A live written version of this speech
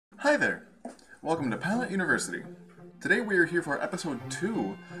Hi there! Welcome to Pallet University. Today we are here for episode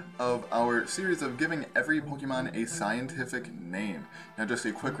 2 of our series of giving every Pokemon a scientific name. Now just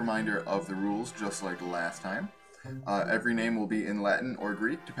a quick reminder of the rules, just like last time. Every name will be in Latin or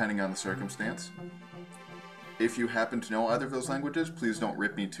Greek, depending on the circumstance. If you happen to know either of those languages, please don't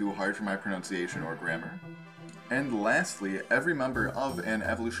rip me too hard for my pronunciation or grammar. And lastly, every member of an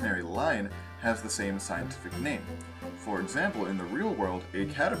evolutionary line has the same scientific name. For example, in the real world, a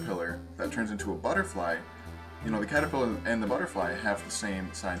caterpillar that turns into a butterfly, the caterpillar and the butterfly have the same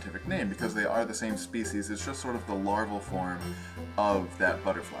scientific name because they are the same species. It's just sort of the larval form of that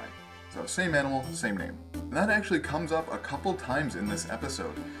butterfly. So same animal, same name. And that actually comes up a couple times in this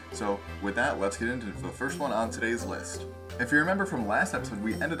episode. So with that, let's get into the first one on today's list. If you remember from last episode,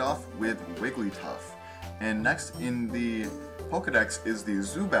 we ended off with Wigglytuff. And next in the Pokedex is the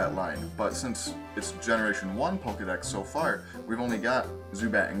Zubat line, but since it's Generation 1 Pokedex so far, we've only got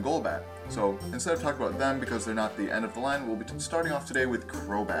Zubat and Golbat. So instead of talking about them because they're not the end of the line, we'll be starting off today with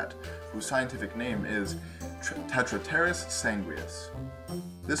Crobat, whose scientific name is Tetrateris sanguius.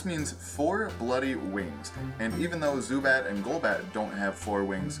 This means 4 bloody wings, and even though Zubat and Golbat don't have 4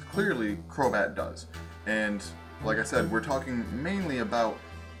 wings, clearly Crobat does. And like I said, we're talking mainly about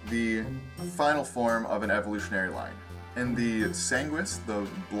the final form of an evolutionary line. And the sanguis, the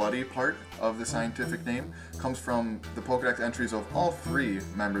bloody part of the scientific name, comes from the Pokedex entries of all 3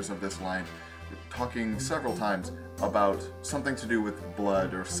 members of this line, talking several times about something to do with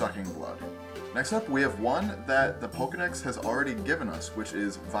blood or sucking blood. Next up, we have one that the Pokedex has already given us, which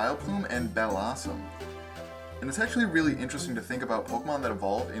is Vileplume and Bellossom. And it's actually really interesting to think about Pokemon that can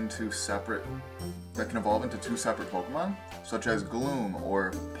evolve into 2 separate Pokemon, such as Gloom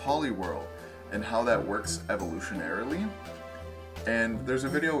or Poliwhirl, and how that works evolutionarily. And there's a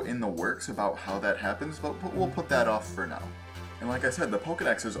video in the works about how that happens, but we'll put that off for now. And like I said, the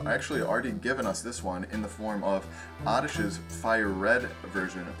Pokedex has actually already given us this one in the form of Oddish's Fire Red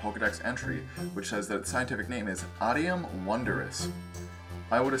version of Pokedex entry, which says that its scientific name is Odium Wondrous.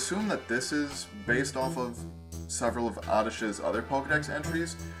 I would assume that this is based off of several of Oddish's other Pokedex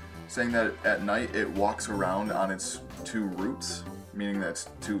entries, saying that at night it walks around on its 2 roots, meaning that it's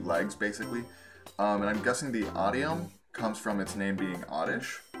 2 legs basically. And I'm guessing the Odium comes from its name being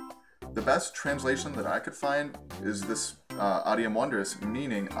Oddish. The best translation that I could find is this Odium Wondrous,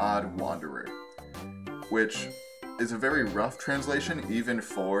 meaning Odd Wanderer, which is a very rough translation even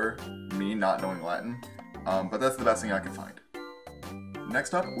for me not knowing Latin, but that's the best thing I could find.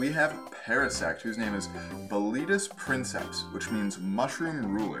 Next up, we have Parasect, whose name is Boletus Princeps, which means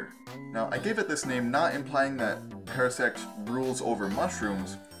Mushroom Ruler. Now, I gave it this name not implying that Parasect rules over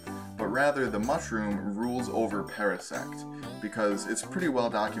mushrooms, but rather the mushroom rules over Parasect, because it's pretty well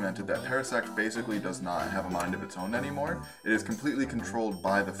documented that Parasect basically does not have a mind of its own anymore. It is completely controlled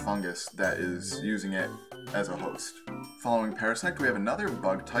by the fungus that is using it as a host. Following Parasect, we have another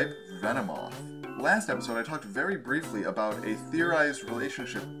bug type, Venomoth. Last episode, I talked very briefly about a theorized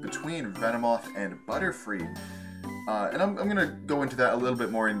relationship between Venomoth and Butterfree, and I'm going to go into that a little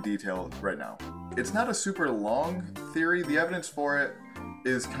bit more in detail right now. It's not a super long theory. The evidence for it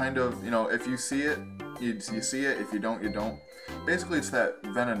is kind of, if you see it, you see it. If you don't, you don't. Basically, it's that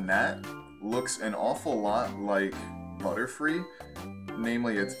Venonat looks an awful lot like Butterfree.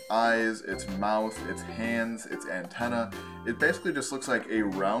 Namely, its eyes, its mouth, its hands, its antenna. It basically just looks like a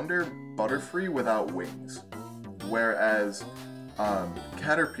rounder Butterfree without wings. Whereas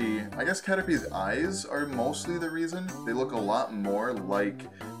Caterpie, I guess Caterpie's eyes are mostly the reason. They look a lot more like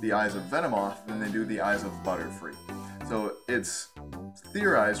the eyes of Venomoth than they do the eyes of Butterfree. So it's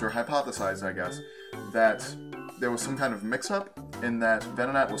theorized, or hypothesized I guess, that there was some kind of mix-up in that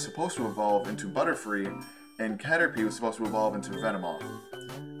Venonat was supposed to evolve into Butterfree, and Caterpie was supposed to evolve into Venomoth.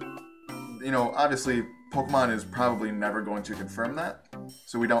 Obviously, Pokemon is probably never going to confirm that,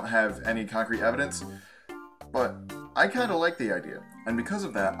 so we don't have any concrete evidence, but I kind of like the idea, and because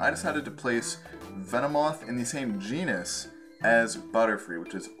of that, I decided to place Venomoth in the same genus as Butterfree,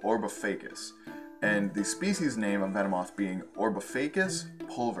 which is Orbophacus, and the species name of Venomoth being Orbophacus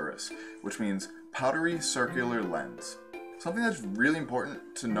pulverus, which means powdery circular lens. Something that's really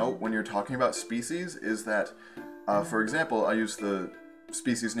important to note when you're talking about species is that, for example, I use the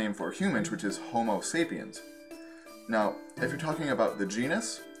species name for humans, which is Homo sapiens. Now, if you're talking about the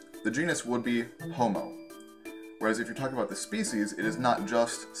genus would be Homo. Whereas if you're talking about the species, it is not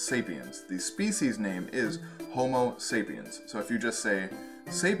just sapiens. The species name is Homo sapiens. So if you just say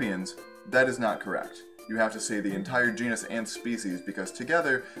sapiens, that is not correct. You have to say the entire genus and species, because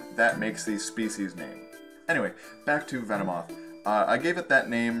together, that makes the species name. Anyway, back to Venomoth. I gave it that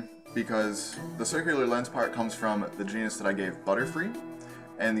name because the circular lens part comes from the genus that I gave Butterfree,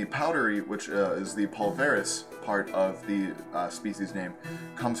 And the powdery, which is the pulveris part of the species name,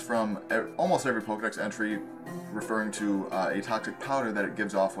 comes from almost every Pokedex entry referring to a toxic powder that it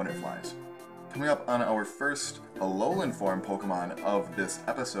gives off when it flies. Coming up on our first Alolan form Pokemon of this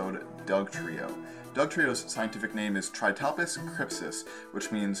episode, Dugtrio. Dugtrio's scientific name is Tritalpus crypsis,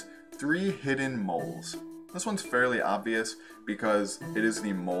 which means 3 hidden moles. This one's fairly obvious because it is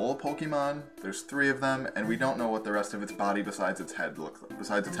the mole Pokemon. There's 3 of them, and we don't know what the rest of its body besides its head looks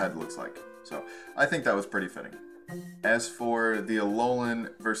like. So I think that was pretty fitting. As for the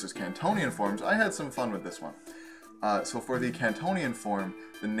Alolan versus Cantonian forms, I had some fun with this one. So for the Cantonian form,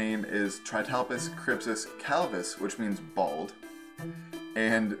 the name is Tritalpus crypsis calvus, which means bald.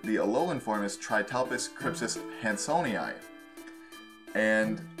 And the Alolan form is Tritalpus crypsis hansonii.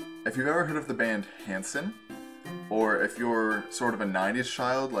 And if you've ever heard of the band Hanson, or if you're sort of a 90s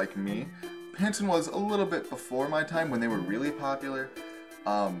child like me, Hanson was a little bit before my time when they were really popular.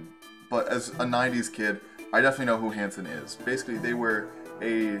 But as a 90s kid, I definitely know who Hanson is. Basically, they were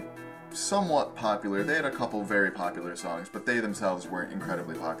a somewhat popular, they had a couple very popular songs, but they themselves weren't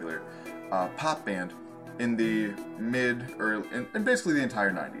incredibly popular, pop band in the and basically the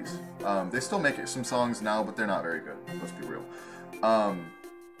entire 90s. They still make some songs now, but they're not very good, let's be real.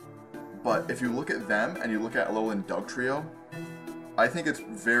 But if you look at them and you look at Alolan Dugtrio, I think it's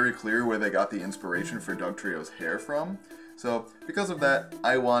very clear where they got the inspiration for Dugtrio's hair from. So because of that,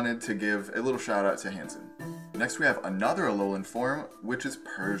 I wanted to give a little shout out to Hanson. Next we have another Alolan form, which is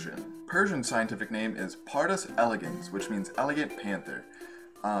Persian. Persian's scientific name is Pardus elegans, which means elegant panther.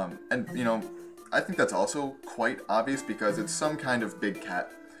 And you know, I think that's also quite obvious because it's some kind of big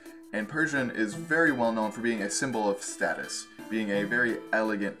cat. And Persian is very well known for being a symbol of status, being a very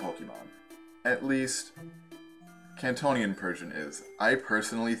elegant Pokemon. At least, Cantonian Persian is. I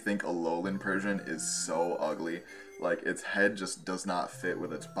personally think Alolan Persian is so ugly. Like, its head just does not fit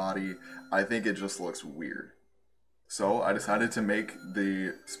with its body. I think it just looks weird. So I decided to make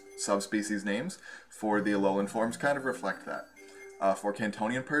the subspecies names for the Alolan forms kind of reflect that. For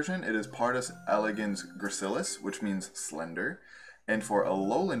Cantonian Persian, it is Pardus elegans gracilis, which means slender. And for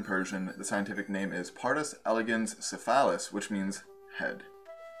Alolan Persian, the scientific name is Pardus elegans cephalus, which means head.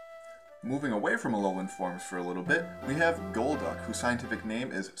 Moving away from Alolan forms for a little bit, we have Golduck, whose scientific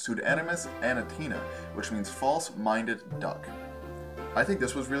name is Pseudanimus anatina, which means false-minded duck. I think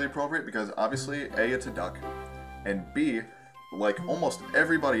this was really appropriate because obviously, A, it's a duck, and B, like almost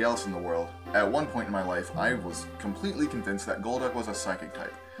everybody else in the world, at one point in my life, I was completely convinced that Golduck was a psychic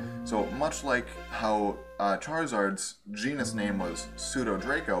type. So much like how Charizard's genus name was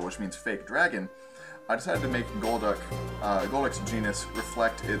Pseudo-Draco, which means fake dragon, I decided to make Golduck's genus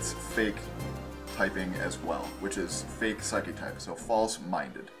reflect its fake typing as well, which is fake psychic type, so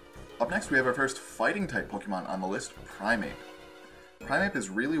false-minded. Up next we have our first fighting type Pokemon on the list, Primeape. Primeape is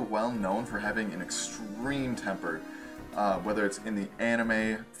really well known for having an extreme temper, whether it's in the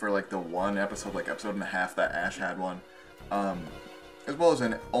anime for like the one episode, like episode and a half that Ash had one, as well as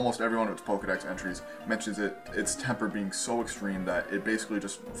in almost every one of its Pokedex entries, mentions its temper being so extreme that it basically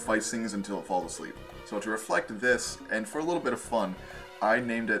just fights things until it falls asleep. So to reflect this, and for a little bit of fun, I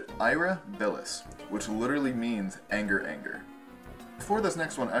named it Ira Bilis, which literally means anger, anger. For this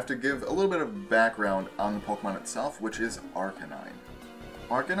next one, I have to give a little bit of background on the Pokemon itself, which is Arcanine.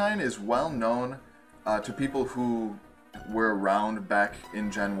 Arcanine is well known to people who were around back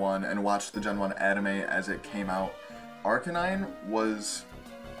in Gen 1 and watched the Gen 1 anime as it came out. Arcanine was,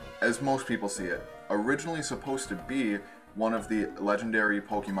 as most people see it, originally supposed to be one of the legendary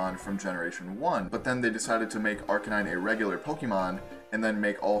Pokemon from Generation 1, but then they decided to make Arcanine a regular Pokemon, and then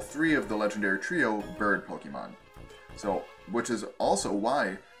make all 3 of the legendary trio bird Pokemon. So, which is also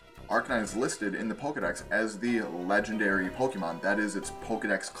why Arcanine is listed in the Pokedex as the legendary Pokemon, that is its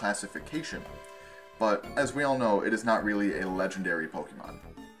Pokedex classification. But, as we all know, it is not really a legendary Pokemon.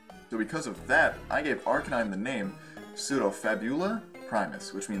 So because of that, I gave Arcanine the name Pseudofabula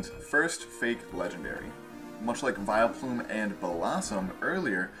Primus, which means first fake legendary. Much like Vileplume and Blossom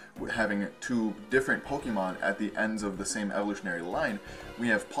earlier, having 2 different Pokemon at the ends of the same evolutionary line, we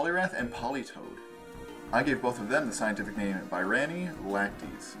have Poliwrath and Politoed. I gave both of them the scientific name Virani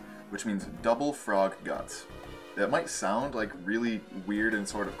lactes, which means double frog guts. That might sound like really weird and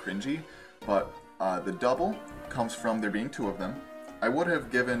sort of cringy, but the double comes from there being 2 of them. I would have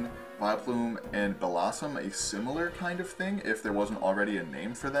given Vileplume and Blossom a similar kind of thing if there wasn't already a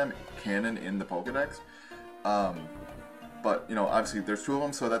name for them canon in the Pokedex. But, you know, obviously there's 2 of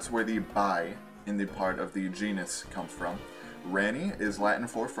them, so that's where the bi in the part of the genus comes from. Rani is Latin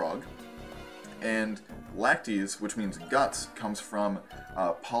for frog, and lactes, which means guts, comes from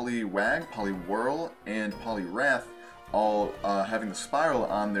Poliwag, Poliwhirl, and Poliwrath, all having the spiral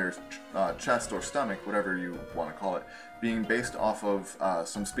on their chest or stomach, whatever you want to call it, being based off of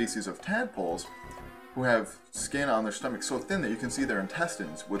some species of tadpoles who have skin on their stomach so thin that you can see their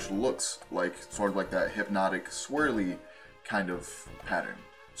intestines, which looks like sort of like that hypnotic, swirly kind of pattern.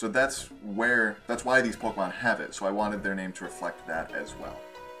 So that's why these Pokemon have it, so I wanted their name to reflect that as well.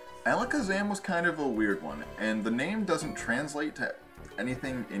 Alakazam was kind of a weird one, and the name doesn't translate to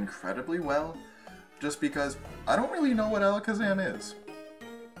anything incredibly well, just because I don't really know what Alakazam is.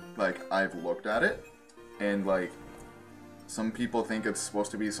 Like, I've looked at it, and like, some people think it's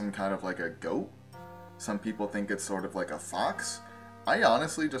supposed to be some kind of like a goat. Some people think it's sort of like a fox. I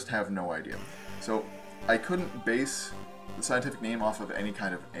honestly just have no idea. So I couldn't base the scientific name off of any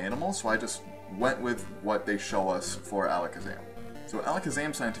kind of animal, so I just went with what they show us for Alakazam. So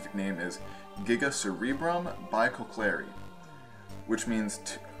Alakazam's scientific name is Gigacerebrum bicochlari, which means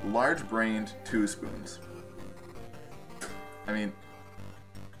large-brained 2 spoons. I mean,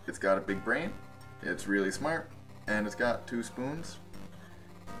 it's got a big brain, it's really smart, and it's got 2 spoons.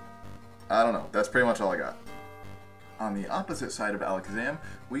 I don't know, that's pretty much all I got. On the opposite side of Alakazam,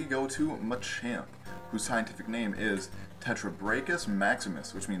 we go to Machamp, whose scientific name is Tetrabrachus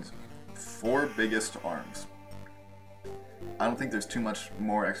maximus, which means 4 biggest arms. I don't think there's too much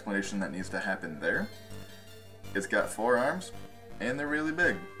more explanation that needs to happen there. It's got 4 arms, and they're really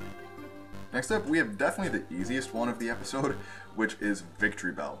big. Next up, we have definitely the easiest one of the episode, which is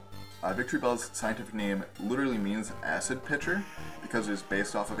Victreebel. Victreebel's scientific name literally means acid pitcher, because it's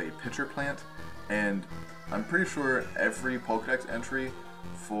based off of a pitcher plant, and I'm pretty sure every Pokedex entry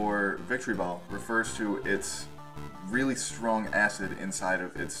for Victreebel refers to its really strong acid inside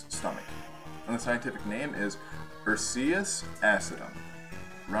of its stomach. And the scientific name is Urseus acidum.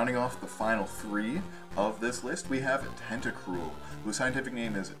 Rounding off the final 3 of this list, we have Tentacruel, whose scientific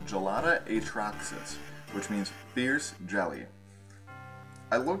name is Gelata atroxis, which means fierce jelly.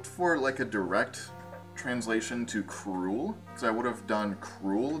 I looked for like a direct translation to cruel, because I would have done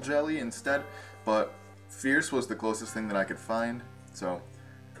cruel jelly instead, but fierce was the closest thing that I could find, so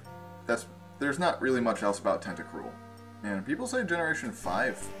there's not really much else about Tentacruel. And people say Generation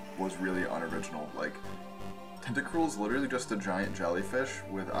 5 was really unoriginal. Like, Tentacruel is literally just a giant jellyfish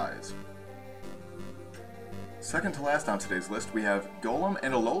with eyes. Second to last on today's list, we have Golem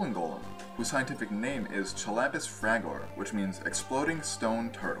and Alolan Golem, whose scientific name is Chalapis fragor, which means exploding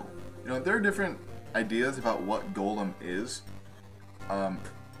stone turtle. You know, there are different ideas about what Golem is.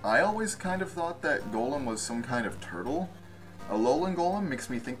 I always kind of thought that Golem was some kind of turtle. Alolan Golem makes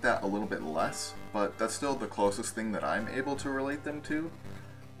me think that a little bit less, but that's still the closest thing that I'm able to relate them to.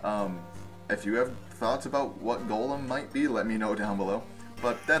 If you have thoughts about what Golem might be, let me know down below,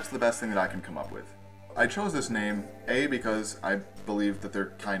 but that's the best thing that I can come up with. I chose this name, A, because I believe that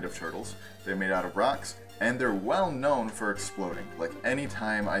they're kind of turtles. They're made out of rocks, and they're well known for exploding. Like,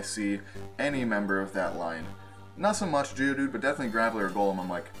 anytime I see any member of that line, not so much Geodude, but definitely Graveler or Golem, I'm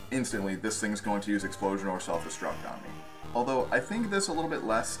like, instantly, this thing's going to use Explosion or Self-Destruct on me. Although, I think this a little bit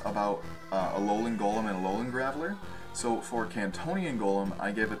less about Alolan Golem and Alolan Graveler. So, for Cantonian Golem,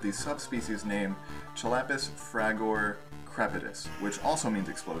 I gave it the subspecies name Chalapis fragor crepidus, which also means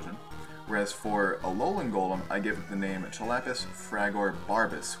explosion. Whereas for Alolan Golem, I gave it the name Chalapis fragor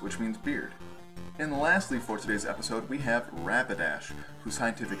barbus, which means beard. And lastly for today's episode, we have Rapidash, whose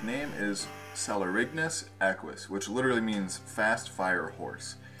scientific name is Celerignus equus, which literally means fast fire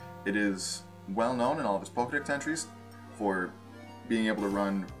horse. It is well known in all of its Pokedex entries for being able to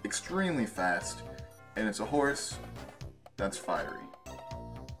run extremely fast, and it's a horse that's fiery.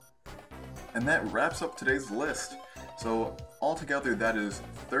 And that wraps up today's list. So altogether that is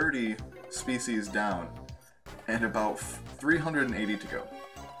 30 species down and about 380 to go.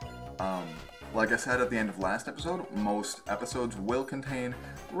 Like I said at the end of last episode, most episodes will contain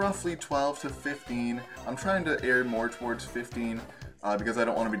roughly 12 to 15. I'm trying to err more towards 15 because I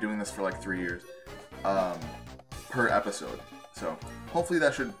don't want to be doing this for like 3 years per episode. So hopefully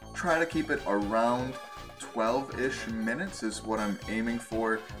that should try to keep it around 12-ish minutes is what I'm aiming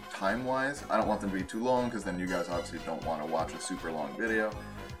for time-wise. I don't want them to be too long because then you guys obviously don't want to watch a super long video.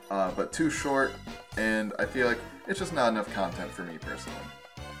 But too short, and I feel like it's just not enough content for me personally.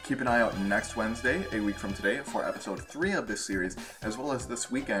 Keep an eye out next Wednesday, a week from today, for episode 3 of this series, as well as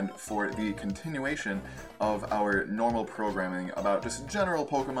this weekend for the continuation of our normal programming about just general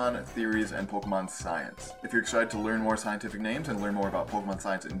Pokemon theories and Pokemon science. If you're excited to learn more scientific names and learn more about Pokemon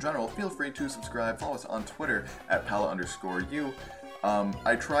science in general, feel free to subscribe. Follow us on Twitter at Pallet_U.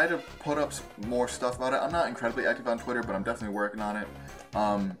 I try to put up more stuff about it. I'm not incredibly active on Twitter, but I'm definitely working on it.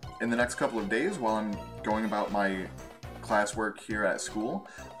 In the next couple of days, while I'm going about my classwork here at school,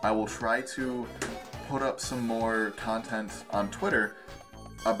 I will try to put up some more content on Twitter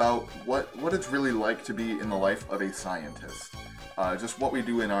about what it's really like to be in the life of a scientist. Just what we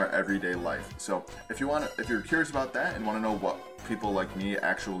do in our everyday life. So if you're curious about that and want to know what people like me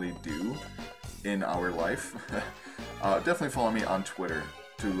actually do in our life, definitely follow me on Twitter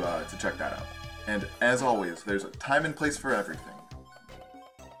to check that out. And as always, there's a time and place for everything.